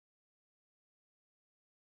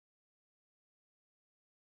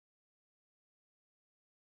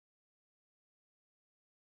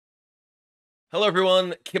Hello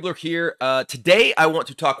everyone, Kibler here. Today I want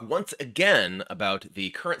to talk once again about the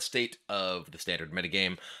current state of the standard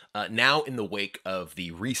metagame, now in the wake of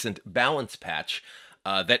the recent balance patch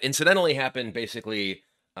that incidentally happened basically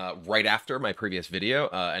right after my previous video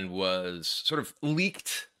and was sort of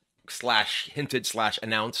leaked slash hinted slash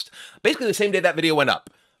announced basically the same day that video went up.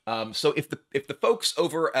 So if the folks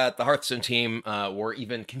over at the Hearthstone team were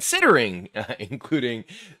even considering including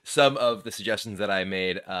some of the suggestions that I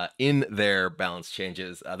made in their balance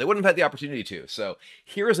changes, they wouldn't have had the opportunity to. So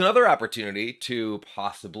here is another opportunity to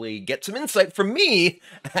possibly get some insight from me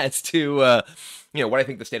as to what I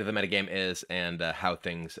think the state of the metagame is and how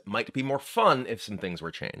things might be more fun if some things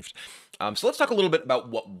were changed. So let's talk a little bit about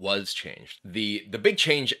what was changed. The big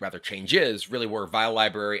changes really were Vile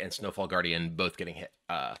Library and Snowfall Guardian both getting hit.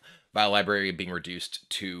 Vile Library being reduced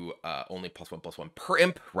to only +1/+1 per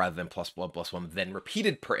imp rather than +1/+1 then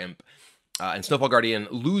repeated per imp. And Snowfall Guardian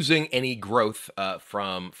losing any growth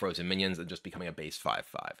from frozen minions and just becoming a base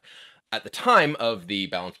 5/5. At the time of the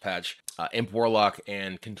balance patch, Imp Warlock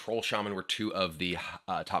and Control Shaman were two of the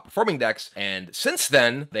top performing decks, and since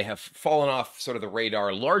then they have fallen off sort of the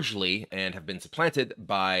radar largely and have been supplanted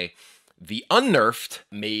by the unnerfed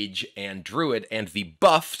Mage and Druid and the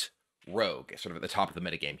buffed Rogue, sort of at the top of the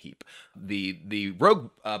metagame heap. The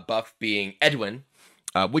Rogue buff being Edwin,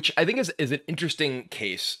 which I think is an interesting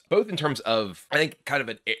case, both in terms of, I think, kind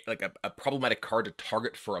of a problematic card to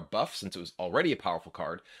target for a buff, since it was already a powerful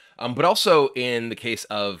card, but also in the case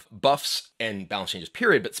of buffs and balance changes,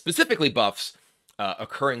 period, but specifically buffs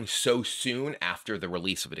occurring so soon after the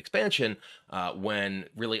release of an expansion, when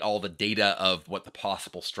really all the data of what the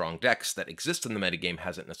possible strong decks that exist in the metagame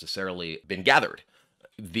hasn't necessarily been gathered.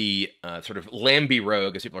 The sort of Lambie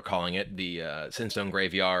Rogue, as people are calling it, the Sinstone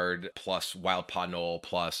Graveyard plus Wild Pod Knoll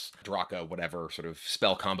plus Draka, whatever sort of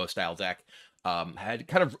spell combo style deck, had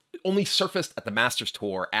kind of only surfaced at the Masters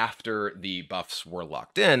Tour after the buffs were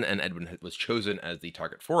locked in, and Edwin was chosen as the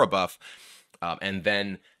target for a buff, and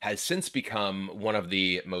then has since become one of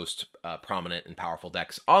the most prominent and powerful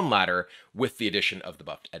decks on ladder with the addition of the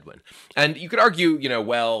buffed Edwin. And you could argue,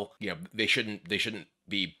 they shouldn't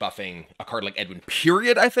be buffing a card like Edwin,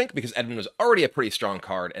 period, I think, because Edwin was already a pretty strong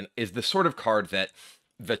card and is the sort of card that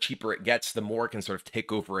the cheaper it gets, the more it can sort of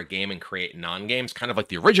take over a game and create non-games, kind of like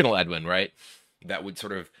the original Edwin, right? That would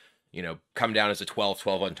sort of, come down as a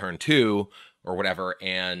 12/12 on turn 2 or whatever,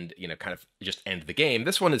 and, kind of just end the game.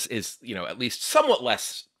 This one is at least somewhat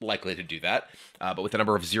less likely to do that, but with a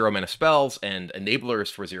number of 0-mana spells and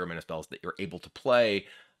enablers for 0-mana spells that you're able to play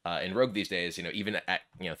in Rogue these days, even at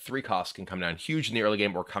 3 costs can come down huge in the early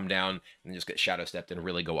game or come down and just get shadow stepped and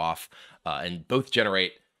really go off, and both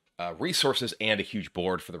generate resources and a huge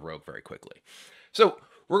board for the Rogue very quickly. So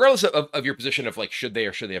regardless of your position of like should they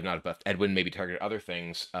or should they have not buffed Edwin, maybe targeted other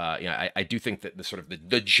things, I do think that the sort of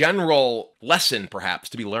the general lesson perhaps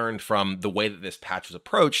to be learned from the way that this patch was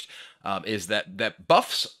approached is that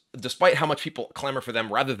buffs, despite how much people clamor for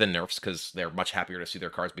them rather than nerfs, because they're much happier to see their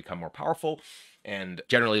cards become more powerful, and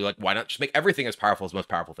generally, like, why not just make everything as powerful as most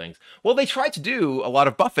powerful things? Well, they tried to do a lot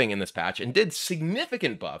of buffing in this patch and did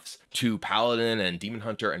significant buffs to Paladin and Demon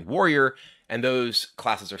Hunter and Warrior, and those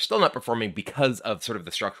classes are still not performing because of sort of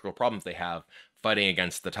the structural problems they have fighting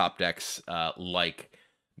against the top decks like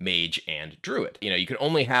Mage and Druid. You can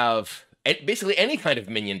only have basically any kind of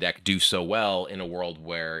minion deck do so well in a world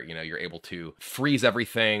where, you're able to freeze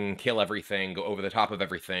everything, kill everything, go over the top of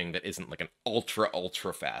everything that isn't like an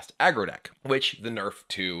ultra fast aggro deck, which the nerf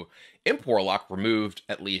to Imp Warlock removed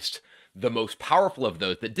at least the most powerful of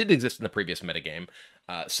those that did exist in the previous metagame.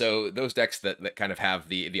 So those decks that kind of have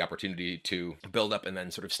the opportunity to build up and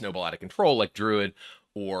then sort of snowball out of control, like Druid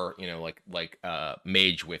or, like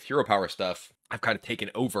Mage with hero power stuff, I've kind of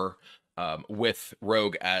taken over with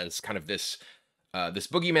Rogue as kind of this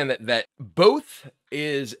boogeyman that both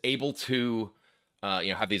is able to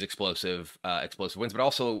have these explosive wins, but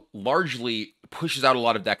also largely pushes out a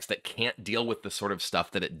lot of decks that can't deal with the sort of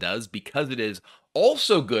stuff that it does, because it is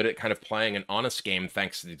also good at kind of playing an honest game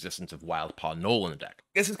thanks to the existence of Wild Paw Knoll in the deck.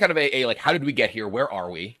 This is kind of a like, how did we get here? Where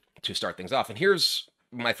are we? To start things off, and here's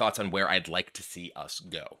my thoughts on where I'd like to see us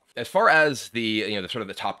go. As far as the sort of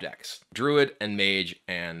the top decks, Druid and Mage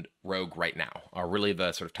and Rogue right now are really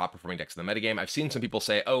the sort of top performing decks in the metagame. I've seen some people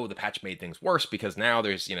say, oh, the patch made things worse because now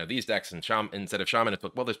there's, these decks and instead of Shaman. It's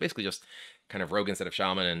like, well, there's basically just kind of Rogue instead of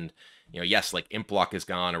Shaman, and, yes, like Imp Block is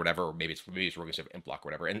gone or whatever, or maybe it's Rogue instead of Imp Block or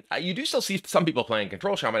whatever. And you do still see some people playing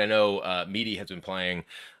Control Shaman. I know Meaty has been playing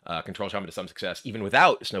Control Shaman to some success, even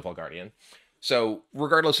without Snowfall Guardian. So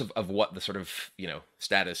regardless of what the sort of,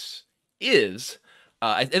 status is,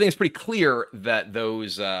 I think it's pretty clear that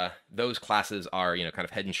those classes are, kind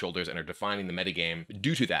of head and shoulders and are defining the metagame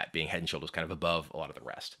due to that being head and shoulders kind of above a lot of the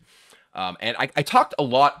rest. And I talked a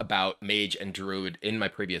lot about Mage and Druid in my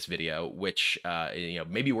previous video, which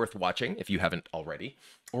may be worth watching if you haven't already,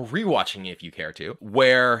 or rewatching if you care to,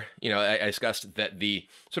 where I discussed that the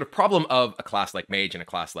sort of problem of a class like Mage and a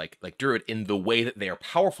class like Druid in the way that they are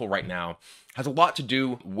powerful right now has a lot to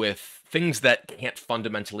do with things that can't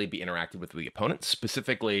fundamentally be interacted with the opponent,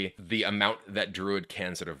 specifically the amount that Druid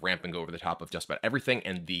can sort of ramp and go over the top of just about everything,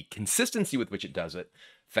 and the consistency with which it does it,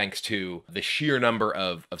 thanks to the sheer number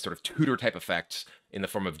of sort of tutor type effects in the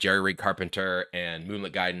form of Jerry Rig Carpenter and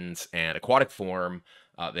Moonlit Guidance and Aquatic Form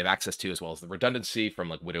they have access to, as well as the redundancy from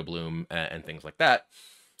like Widow Bloom and things like that.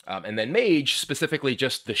 And then Mage, specifically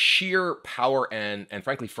just the sheer power and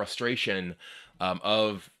frankly frustration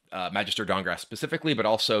of Magister Dawngrasp specifically, but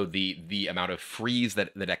also the amount of freeze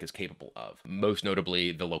that the deck is capable of. Most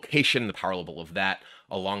notably, the location, the power level of that,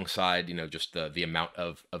 alongside just the amount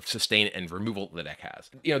of sustain and removal the deck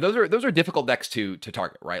has. Those are difficult decks to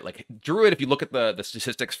target, right? Like Druid, if you look at the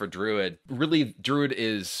statistics for Druid, really Druid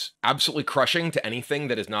is absolutely crushing to anything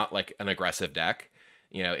that is not like an aggressive deck.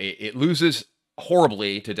 It loses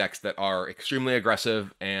horribly to decks that are extremely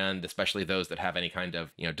aggressive, and especially those that have any kind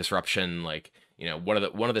of disruption. Like one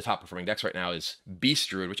of the top performing decks right now is Beast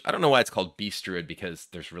Druid, which I don't know why it's called Beast Druid, because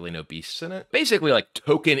there's really no beasts in it. Basically like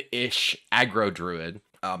token-ish aggro Druid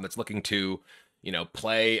that's looking to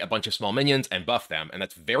play a bunch of small minions and buff them. And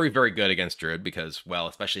that's very, very good against Druid because, well,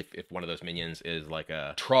 especially if one of those minions is like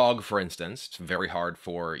a Trog, for instance, it's very hard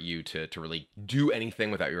for you to really do anything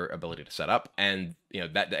without your ability to set up. And,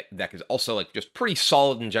 that deck is also like just pretty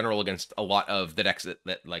solid in general against a lot of the decks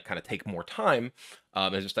that like kind of take more time.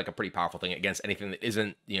 It's just like a pretty powerful thing against anything that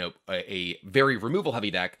isn't, a very removal heavy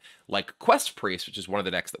deck like Quest Priest, which is one of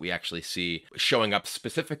the decks that we actually see showing up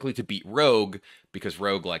specifically to beat Rogue, because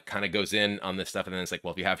Rogue like kind of goes in on this stuff, and then it's like,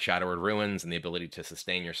 well, if you have Shadowed Ruins and the ability to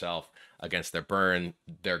sustain yourself against their burn,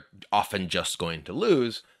 they're often just going to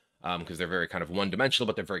lose. Because they're very kind of one-dimensional,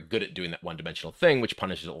 but they're very good at doing that one-dimensional thing, which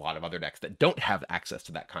punishes a lot of other decks that don't have access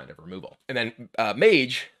to that kind of removal. And then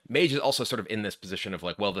Mage is also sort of in this position of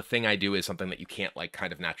like, well, the thing I do is something that you can't like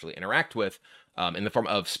kind of naturally interact with, in the form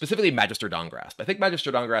of specifically Magister Dawngrasp. I think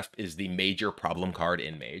Magister Dawngrasp is the major problem card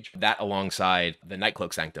in Mage. That alongside the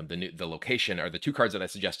Nightcloak Sanctum, the location, are the two cards that I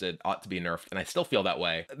suggested ought to be nerfed, and I still feel that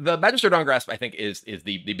way. The Magister Dawngrasp, I think, is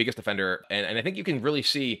the biggest offender, and I think you can really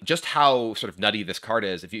see just how sort of nutty this card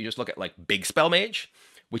is if you just look at like Big Spell Mage,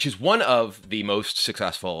 which is one of the most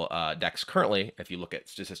successful decks currently, if you look at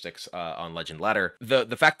statistics on Legend Ladder.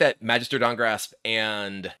 The fact that Magister Dawngrasp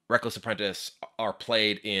and Reckless Apprentice are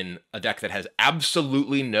played in a deck that has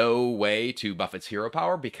absolutely no way to buff its hero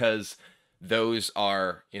power, because those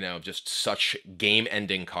are, just such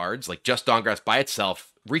game-ending cards. Like just Dawngrasp by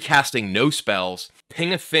itself, recasting no spells,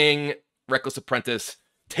 ping a thing, Reckless Apprentice,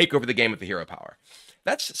 take over the game with the hero power.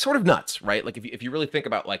 That's sort of nuts, right? Like if you really think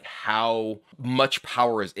about like how much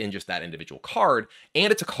power is in just that individual card,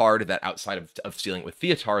 and it's a card that outside of stealing it with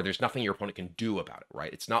Theatar, there's nothing your opponent can do about it,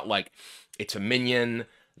 right? It's not like it's a minion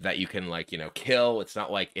that you can like, kill. It's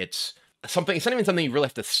not like it's not even something you really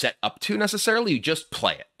have to set up to necessarily. You just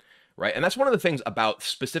play it, right? And that's one of the things about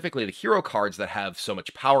specifically the hero cards that have so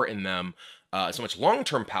much power in them, so much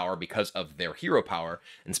long-term power because of their hero power,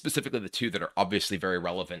 and specifically the two that are obviously very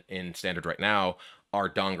relevant in Standard right now are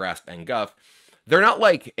Dawngrasp and Guff. They're not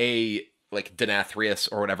like a Denathrius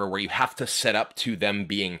or whatever, where you have to set up to them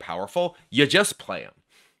being powerful. You just play them,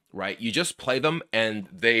 right? You just play them, and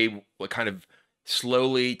they kind of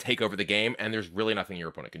slowly take over the game, and there's really nothing your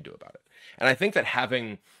opponent can do about it. And I think that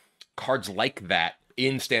having cards like that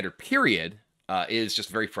in Standard period is just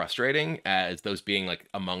very frustrating, as those being like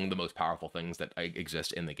among the most powerful things that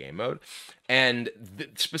exist in the game mode. And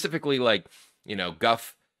specifically like,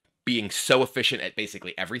 Guff being so efficient at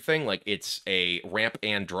basically everything. Like it's a ramp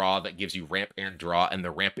and draw that gives you ramp and draw, and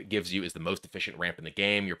the ramp it gives you is the most efficient ramp in the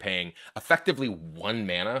game. You're paying effectively 1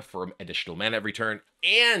 mana for additional mana every turn,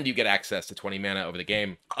 and you get access to 20 mana over the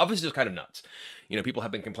game. Obviously just kind of nuts. People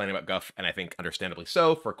have been complaining about Guff, and I think understandably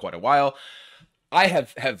so, for quite a while. I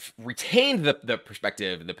have retained the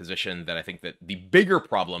perspective, the position that I think that the bigger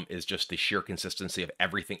problem is just the sheer consistency of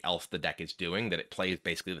everything else the deck is doing, that it plays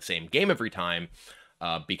basically the same game every time,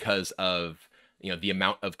 because of the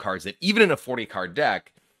amount of cards that even in a 40-card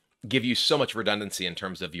deck give you so much redundancy in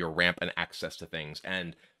terms of your ramp and access to things.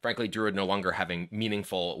 And frankly, Druid no longer having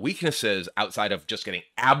meaningful weaknesses outside of just getting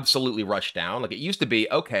absolutely rushed down. Like it used to be,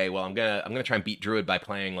 okay, well, I'm gonna try and beat Druid by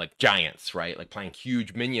playing like giants, right? Like playing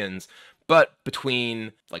huge minions. But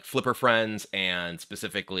between like Flipper Friends and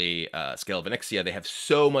specifically Scale of Onyxia, they have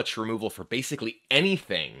so much removal for basically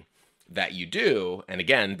anything that you do. And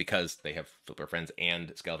again, because they have Flipper Friends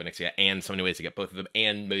and Scale of Onyxia and so many ways to get both of them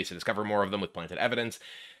and ways to discover more of them with Planted Evidence,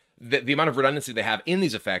 the amount of redundancy they have in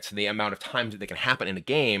these effects and the amount of times that they can happen in a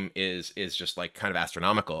game is just like kind of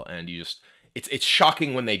astronomical. And it's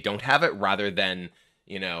shocking when they don't have it, rather than,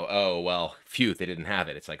 oh, well, phew, they didn't have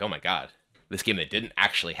it. It's like, oh my God, this game, they didn't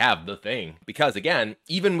actually have the thing. Because again,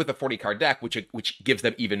 even with a 40 card deck, which gives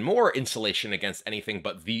them even more insulation against anything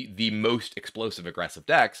but the most explosive aggressive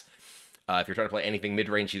decks, if you're trying to play anything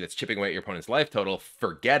mid-rangey that's chipping away at your opponent's life total,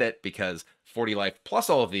 forget it, because 40 life plus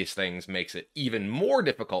all of these things makes it even more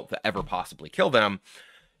difficult to ever possibly kill them.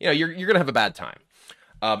 You're going to have a bad time.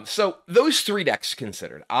 So those 3 decks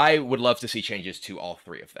considered, I would love to see changes to all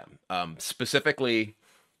 3 of them. Specifically,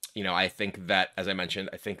 I think that, as I mentioned,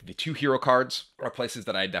 I think the 2 hero cards are places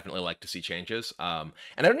that I definitely like to see changes. And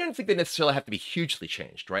I don't even think they necessarily have to be hugely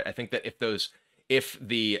changed, right? I think that if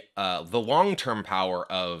the long-term power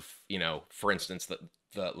of, for instance,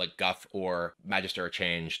 the like Guff or Magister are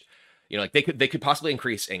changed, like they could possibly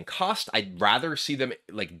increase in cost. I'd rather see them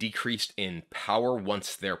like decreased in power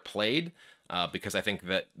once they're played, because I think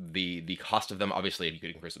that the cost of them, obviously you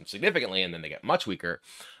could increase them significantly and then they get much weaker.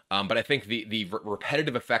 But I think the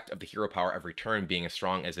repetitive effect of the hero power every turn being as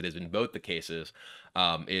strong as it is in both the cases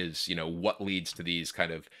is, what leads to these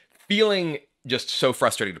kind of feeling just so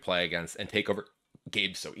frustrating to play against and take over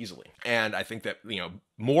games so easily. And I think that,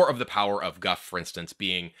 more of the power of Guff, for instance,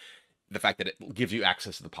 being the fact that it gives you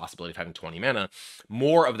access to the possibility of having 20 mana,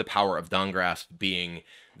 more of the power of Dawngrasp being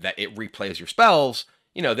that it replays your spells,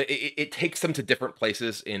 it takes them to different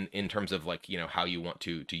places in terms of like, how you want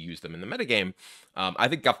to use them in the metagame. I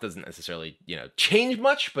think Guff doesn't necessarily, change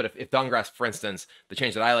much, but if Dawngrasp, for instance, the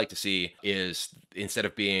change that I like to see is instead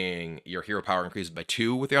of being your hero power increases by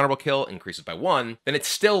 2 with the honorable kill, increases by 1, then it's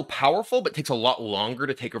still powerful, but takes a lot longer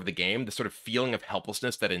to take over the game. The sort of feeling of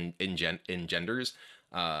helplessness that engenders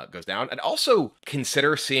goes down. And also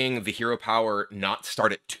consider seeing the hero power not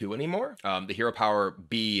start at 2 anymore. The hero power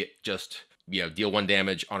be just, deal 1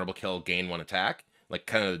 damage, honorable kill, gain 1 attack, like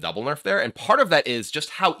kind of the double nerf there. And part of that is just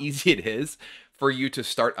how easy it is for you to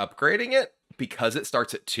start upgrading it, because it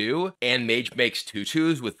starts at 2 and Mage makes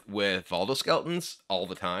 2/2s with Valdo Skeletons all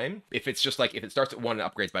the time. If it's just like, if it starts at 1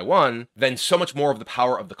 and upgrades by 1, then so much more of the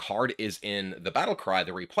power of the card is in the Battle Cry,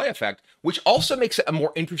 the replay effect, which also makes it a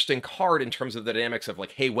more interesting card in terms of the dynamics of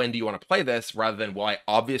like, hey, when do you want to play this? Rather than, well, I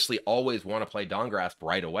obviously always want to play Dawngrasp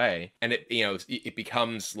right away. And it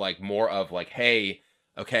becomes like more of like, hey,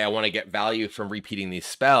 okay, I want to get value from repeating these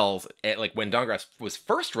spells. And like when Dawngrasp was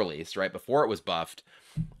first released, right before it was buffed,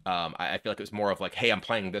 I feel like it was more of like, hey, I'm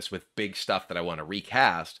playing this with big stuff that I want to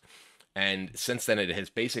recast. And since then, it has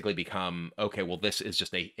basically become, okay, well, this is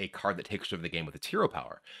just a card that takes over the game with its hero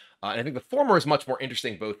power. And I think the former is much more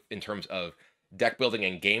interesting, both in terms of deck building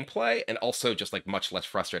and gameplay, and also just like much less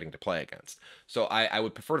frustrating to play against. So I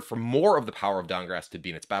would prefer for more of the power of Dawngrasp to be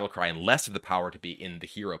in its battle cry and less of the power to be in the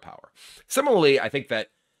hero power. Similarly, I think that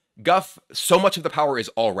Guff, so much of the power is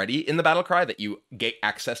already in the battle cry that you get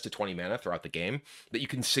access to 20 mana throughout the game, that you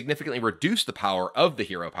can significantly reduce the power of the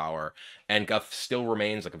hero power, and Guff still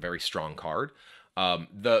remains like a very strong card.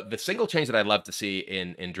 The single change that I'd love to see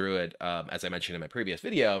in Druid, as I mentioned in my previous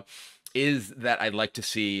video, is that I'd like to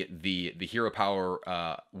see the hero power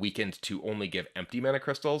weakened to only give empty mana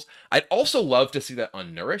crystals. I'd also love to see that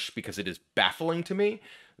on Nourish, because it is baffling to me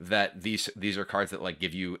that these are cards that like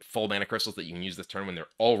give you full mana crystals that you can use this turn when they're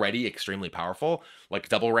already extremely powerful. Like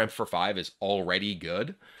double ramp for 5 is already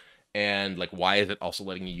good. And like, why is it also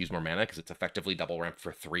letting you use more mana? Because it's effectively double ramp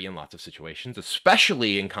for 3 in lots of situations,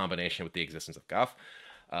 especially in combination with the existence of Guff.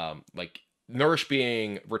 Like Nourish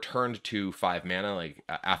being returned to 5 mana, like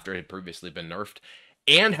after it had previously been nerfed,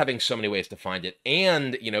 and having so many ways to find it,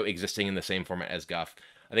 and existing in the same format as Guff,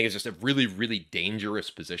 I think it's just a really, really dangerous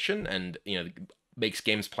position, and makes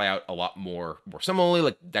games play out a lot more similarly.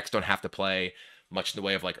 Like decks don't have to play much in the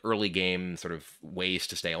way of like early game sort of ways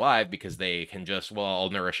to stay alive, because they can just, well, I'll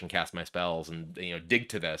Nourish and cast my spells and dig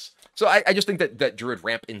to this. So I just think that Druid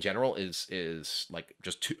ramp in general is like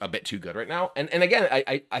just a bit too good right now. And again,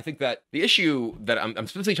 I think that the issue that I'm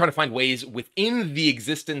specifically trying to find ways within the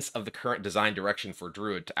existence of the current design direction for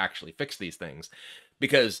Druid to actually fix these things,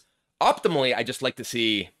 because optimally I just like to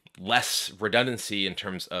see less redundancy in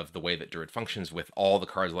terms of the way that Druid functions, with all the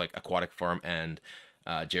cards like Aquatic Form and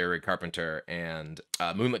Jerry Carpenter and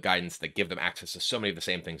Moonlit Guidance that give them access to so many of the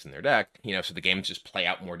same things in their deck, so the games just play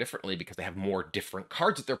out more differently because they have more different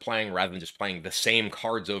cards that they're playing, rather than just playing the same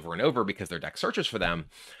cards over and over because their deck searches for them.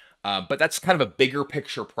 But that's kind of a bigger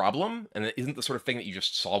picture problem, and it isn't the sort of thing that you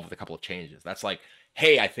just solve with a couple of changes. That's like,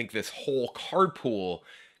 hey, I think this whole card pool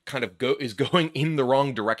kind of is going in the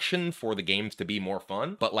wrong direction for the games to be more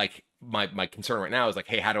fun. But like my concern right now is like,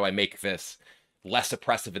 hey, how do I make this less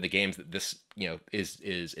oppressive in the games that this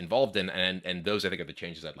is involved in? And those I think are the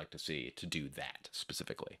changes I'd like to see to do that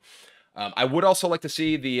specifically. I would also like to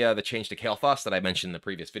see the change to Kael'thas that I mentioned in the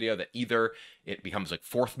previous video, that either it becomes like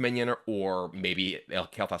 4th minion, or maybe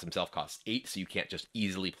Kael'thas himself costs 8, so you can't just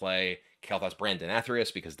easily play Kael'thas Brand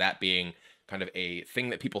Denathrius, because that being kind of a thing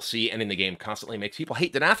that people see and in the game constantly makes people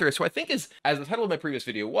hate Denathrius, who I think is, as the title of my previous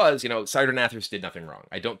video was, Sire Denathrius did nothing wrong.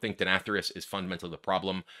 I don't think Denathrius is fundamentally the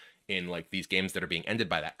problem in like these games that are being ended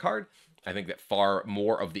by that card. I think that far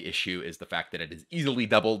more of the issue is the fact that it is easily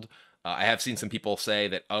doubled. I have seen some people say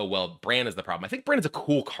that, oh, well, Bran is the problem. I think Bran is a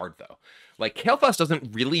cool card, though. Like, Kael'thas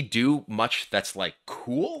doesn't really do much that's, like,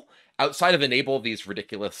 cool, outside of enable these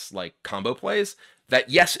ridiculous, like, combo plays that,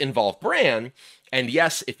 yes, involve Bran, and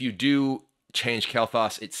yes, if you do change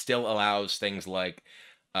Kael'thas, it still allows things like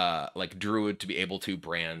Druid to be able to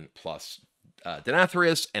Bran plus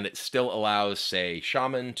Denathrius, and it still allows, say,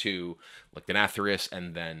 Shaman to, like, Denathrius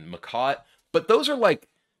and then Makat. But those are, like,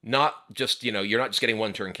 not just, you're not just getting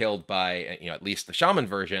one turn killed by, at least the Shaman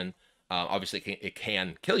version. Obviously, it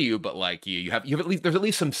can kill you, but like you have at least, there's at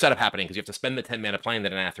least some setup happening, because you have to spend the 10 mana playing the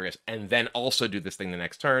Denathrius and then also do this thing the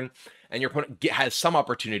next turn, and your opponent has some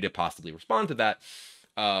opportunity to possibly respond to that,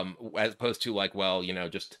 as opposed to like, well,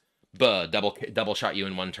 just double shot you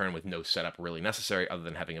in one turn with no setup really necessary, other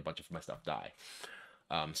than having a bunch of my stuff die.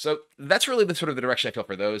 So that's really the sort of the direction I feel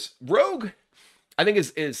for those. Rogue, I think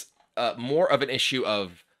is more of an issue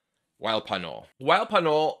of Wild Panol. Wild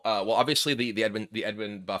Panol, well, obviously the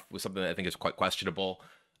Edwin buff was something that I think is quite questionable.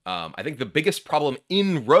 I think the biggest problem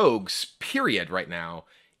in Rogues, period, right now,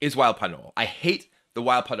 is Wild Panol. I hate the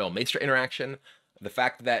Wild Panol Maester interaction. The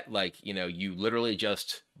fact that, like, you literally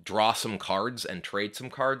just draw some cards and trade some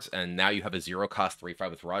cards, and now you have a 0-cost 3/5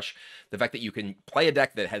 with Rush. The fact that you can play a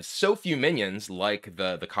deck that has so few minions, like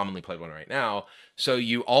the commonly played one right now, so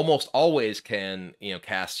you almost always can,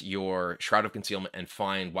 cast your Shroud of Concealment and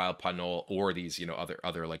find Wild Panol or these,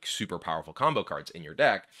 other like super powerful combo cards in your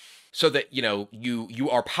deck, so that, you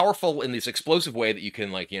are powerful in this explosive way that you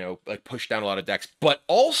can, like, push down a lot of decks, but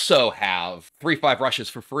also have 3/5 rushes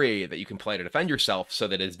for free that you can play to defend yourself, so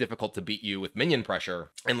that it's difficult to beat you with minion pressure,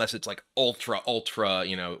 unless it's like ultra,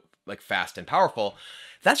 like fast and powerful.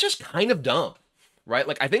 That's just kind of dumb, right?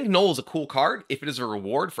 Like, I think Null is a cool card if it is a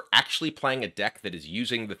reward for actually playing a deck that is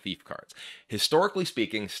using the Thief cards. Historically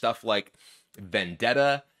speaking, stuff like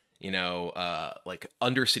Vendetta, like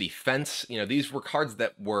Undercity Fence, these were cards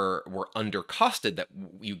that were undercosted, that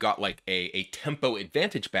you got like a tempo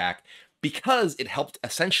advantage back, because it helped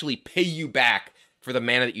essentially pay you back for the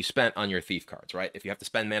mana that you spent on your Thief cards, right? If you have to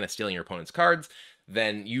spend mana stealing your opponent's cards,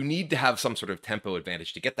 then you need to have some sort of tempo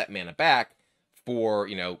advantage to get that mana back for,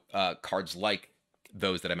 cards like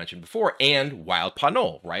those that I mentioned before, and Wild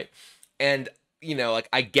Panol, right? And like,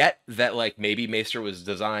 I get that, like, maybe Maester was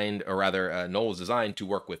designed, or rather, Null was designed to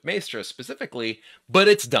work with Maester specifically, but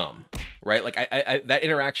it's dumb, right? Like, I that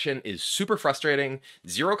interaction is super frustrating.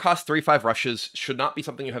 0-cost 3/5 rushes should not be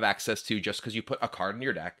something you have access to just because you put a card in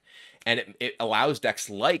your deck, and it allows decks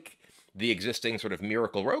like the existing sort of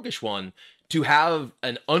Miracle Roguish one to have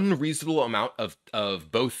an unreasonable amount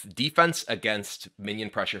of both defense against minion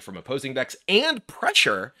pressure from opposing decks, and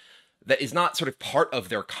pressure that is not sort of part of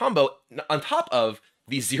their combo, on top of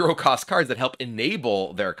these 0-cost cards that help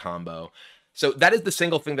enable their combo. So that is the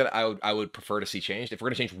single thing that I would prefer to see changed. If we're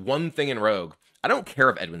going to change one thing in Rogue, I don't care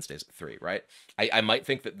if Edwin stays at 3, right? I might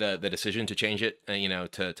think that the decision to change it,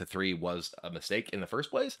 to 3 was a mistake in the first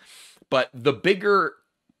place, but the bigger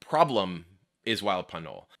problem is Wild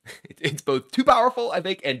Panol. It's both too powerful, I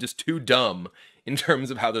think, and just too dumb in terms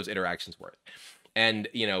of how those interactions work. And,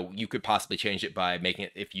 you could possibly change it by making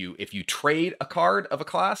it, if you trade a card of a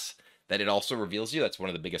class, that it also reveals you. That's one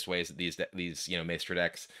of the biggest ways that these Maester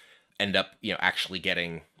decks end up, actually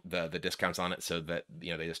getting the discounts on it, so that,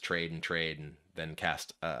 they just trade and then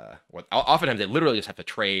cast, oftentimes they literally just have to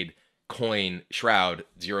trade coin, Shroud,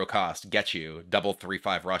 0-cost, get you, double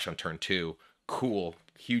 3/5 rush on turn 2. Cool.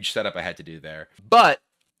 Huge setup I had to do there. But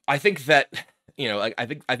I think that, I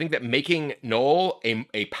think that making Null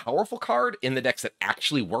a powerful card in the decks that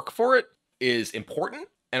actually work for it is important.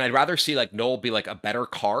 And I'd rather see, like, Null be like a better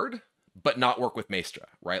card, but not work with Maestra,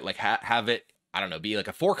 right? Like, have it, I don't know, be like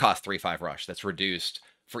a 4-cost 3/5 rush that's reduced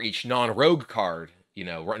for each non-rogue card,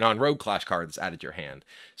 non-rogue clash card that's added to your hand.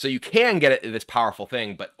 So you can get it, this powerful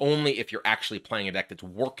thing, but only if you're actually playing a deck that's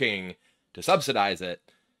working to subsidize it.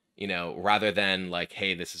 you know, rather than like,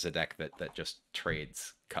 hey, this is a deck that just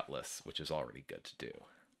trades Cutlass, which is already good to do.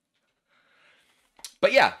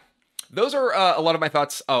 But yeah, those are a lot of my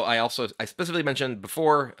thoughts. Oh, I specifically mentioned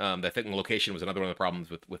before that I think the location was another one of the problems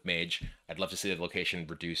with Mage. I'd love to see the location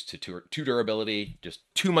reduced to two durability, just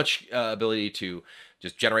too much ability to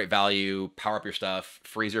just generate value, power up your stuff,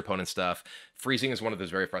 freeze your opponent's stuff. Freezing is one of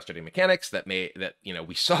those very frustrating mechanics that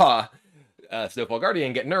we saw Snowfall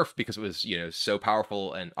Guardian get nerfed because it was, you know, so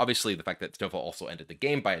powerful, and obviously the fact that Snowfall also ended the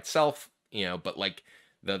game by itself, you know, but like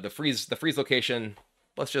the freeze location,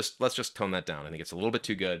 let's just tone that down. I think it's a little bit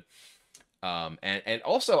too good. And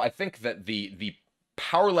also I think that the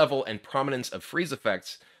power level and prominence of freeze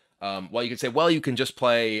effects, while you could say, well, you can just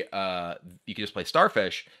play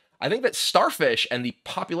Starfish. I think that Starfish and the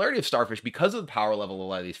popularity of Starfish, because of the power level of a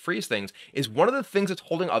lot of these freeze things, is one of the things that's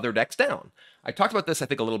holding other decks down. I talked about this, I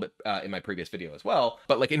think, a little bit in my previous video as well,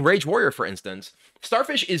 but like in Rage Warrior, for instance,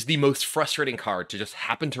 Starfish is the most frustrating card to just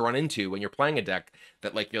happen to run into when you're playing a deck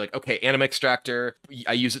that, like, you're like, okay, Anima Extractor,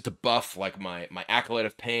 I use it to buff like my Acolyte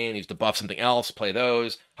of Pain, use to buff something else, play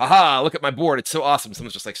those. Haha, look at my board, it's so awesome.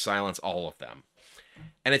 Someone's just like silence all of them.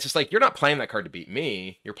 And it's just like, you're not playing that card to beat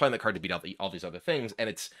me, you're playing that card to beat all these other things, and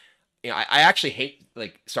it's, you know, I actually hate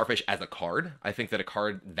like Starfish as a card. I think that a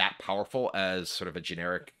card that powerful as sort of a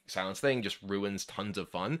generic silence thing just ruins tons of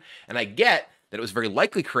fun. And I get that it was very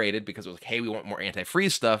likely created because it was like, hey, we want more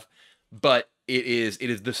anti-freeze stuff, but it is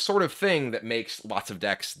the sort of thing that makes lots of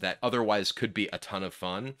decks that otherwise could be a ton of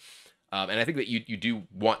fun. And I think that you do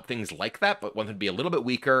want things like that, but want them to be a little bit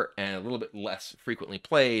weaker and a little bit less frequently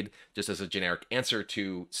played, just as a generic answer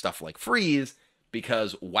to stuff like freeze.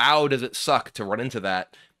 Because wow, does it suck to run into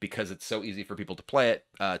that, because it's so easy for people to play it,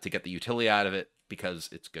 to get the utility out of it, because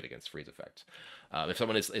it's good against freeze effects. If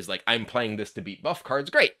someone is like, I'm playing this to beat buff cards,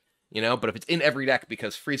 great, you know, but if it's in every deck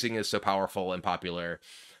because freezing is so powerful and popular,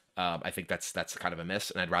 I think that's kind of a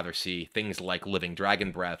miss, and I'd rather see things like Living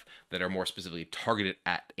Dragon Breath that are more specifically targeted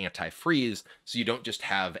at anti-freeze, so you don't just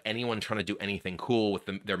have anyone trying to do anything cool with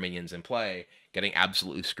their minions in play getting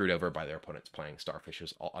absolutely screwed over by their opponents playing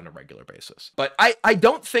Starfishes on a regular basis. But I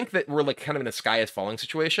don't think that we're like kind of in a sky is falling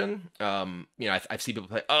situation. You know, I've seen people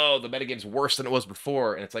play, oh, the metagame's worse than it was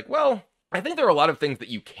before, and it's like, well, I think there are a lot of things that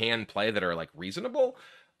you can play that are like reasonable.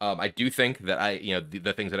 I do think that you know,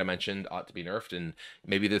 the things that I mentioned ought to be nerfed, and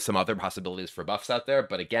maybe there's some other possibilities for buffs out there.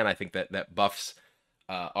 But again, I think that buffs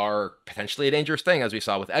are potentially a dangerous thing, as we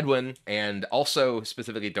saw with Edwin, and also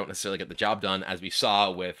specifically don't necessarily get the job done, as we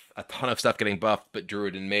saw with a ton of stuff getting buffed, but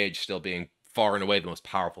Druid and Mage still being far and away the most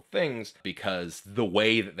powerful things, because the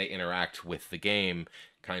way that they interact with the game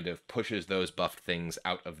kind of pushes those buffed things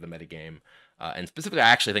out of the metagame. And specifically, I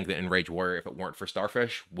actually think that in Rage Warrior, if it weren't for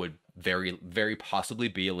Starfish, would very, very possibly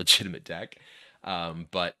be a legitimate deck.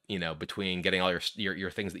 But, you know, between getting all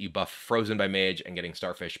your things that you buff frozen by Mage and getting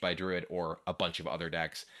Starfish by Druid or a bunch of other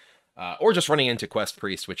decks, or just running into Quest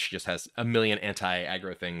Priest, which just has a million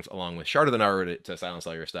anti-aggro things, along with Shard of the Naru to silence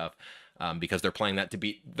all your stuff, because they're playing that to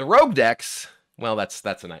beat the rogue decks, well, that's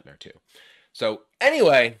a nightmare too. So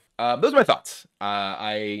anyway, those are my thoughts.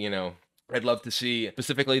 I'd love to see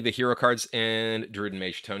specifically the hero cards in Druid and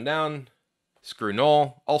Mage toned down. Screw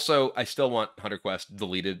Null. Also, I still want Hunter Quest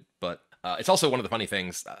deleted, but it's also one of the funny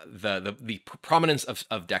things, the prominence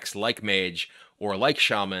of decks like Mage or like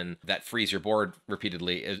Shaman that freeze your board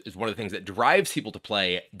repeatedly is one of the things that drives people to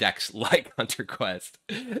play decks like Hunter Quest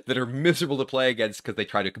that are miserable to play against because they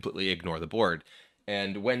try to completely ignore the board.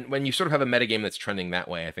 And when you sort of have a metagame that's trending that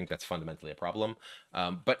way, I think that's fundamentally a problem.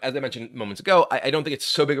 But as I mentioned moments ago, I don't think it's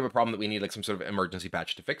so big of a problem that we need like some sort of emergency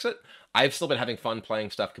patch to fix it. I've still been having fun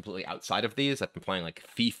playing stuff completely outside of these. I've been playing like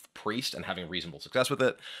Thief Priest and having reasonable success with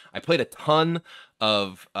it. I played a ton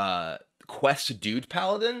of Quest Dude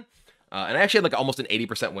Paladin. And I actually had like almost an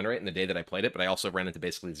 80% win rate in the day that I played it, but I also ran into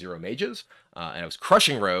basically 0 mages. And I was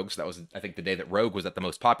crushing rogues. That was, I think, the day that rogue was at the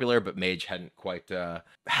most popular, but mage hadn't quite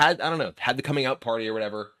had the coming out party or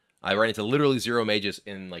whatever. I ran into literally 0 mages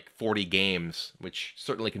in like 40 games, which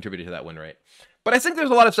certainly contributed to that win rate. But I think there's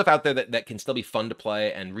a lot of stuff out there that can still be fun to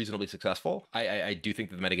play and reasonably successful. I do think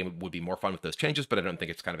that the metagame would be more fun with those changes, but I don't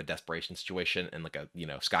think it's kind of a desperation situation and like a, you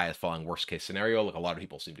know, sky is falling worst case scenario like a lot of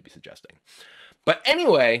people seem to be suggesting. But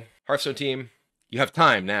anyway, Hearthstone team, you have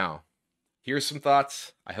time now. Here's some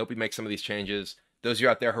thoughts. I hope you make some of these changes. Those of you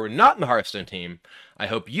out there who are not in the Hearthstone team, I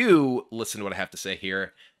hope you listen to what I have to say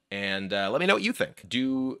here and let me know what you think.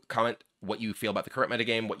 Do comment what you feel about the current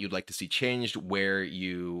metagame, what you'd like to see changed, where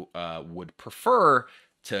you would prefer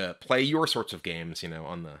to play your sorts of games, you know,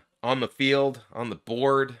 on the field, on the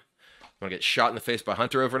board, Want to get shot in the face by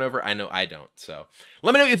Hunter over and over? I know I don't. So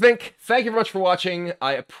let me know what you think. Thank you very much for watching.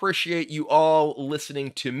 I appreciate you all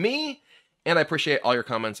listening to me, and I appreciate all your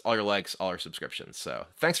comments, all your likes, all your subscriptions. So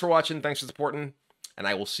thanks for watching. Thanks for supporting. And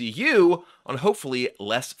I will see you on hopefully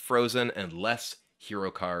less Frozen and less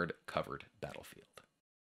hero card covered Battlefield.